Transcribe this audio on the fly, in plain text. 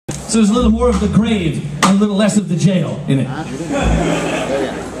So there's a little more of the grave and a little less of the jail in it. 3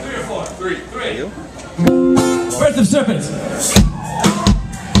 or 4? 3. Birth of Serpents.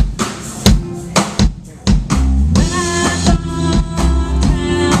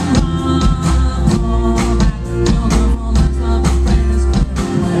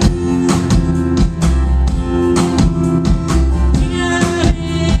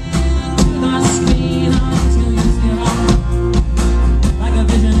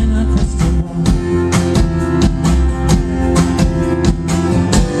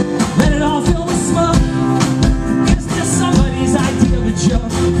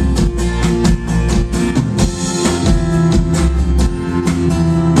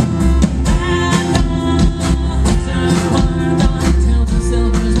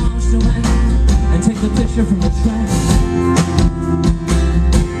 From the track.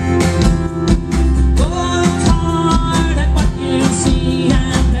 Work hard at what you see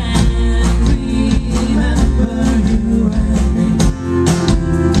and then remember you and me.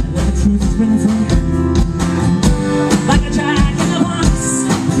 And let the truth spring through like a jack in the box,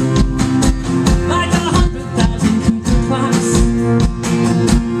 like 100,000 future clocks.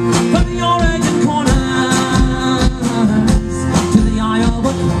 From the Oregon corners to the Iowa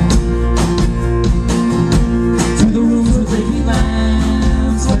corners,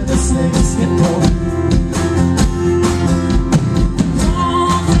 where the snakes get born.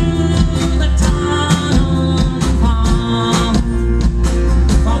 All through the tunnel and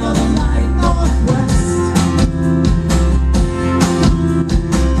follow the light northwest.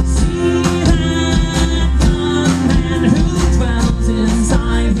 See that gunman who dwells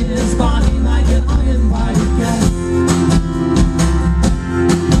inside his body like an uninvited guest.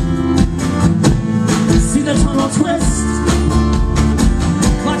 See the tunnel twist,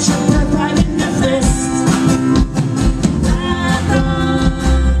 clutch your breath right in your fist. Let the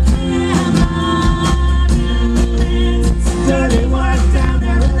camera do its dirty work down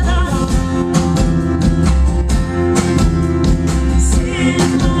there in the dark.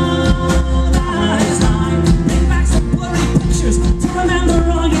 Synchronize life, bring back some blurry pictures to remember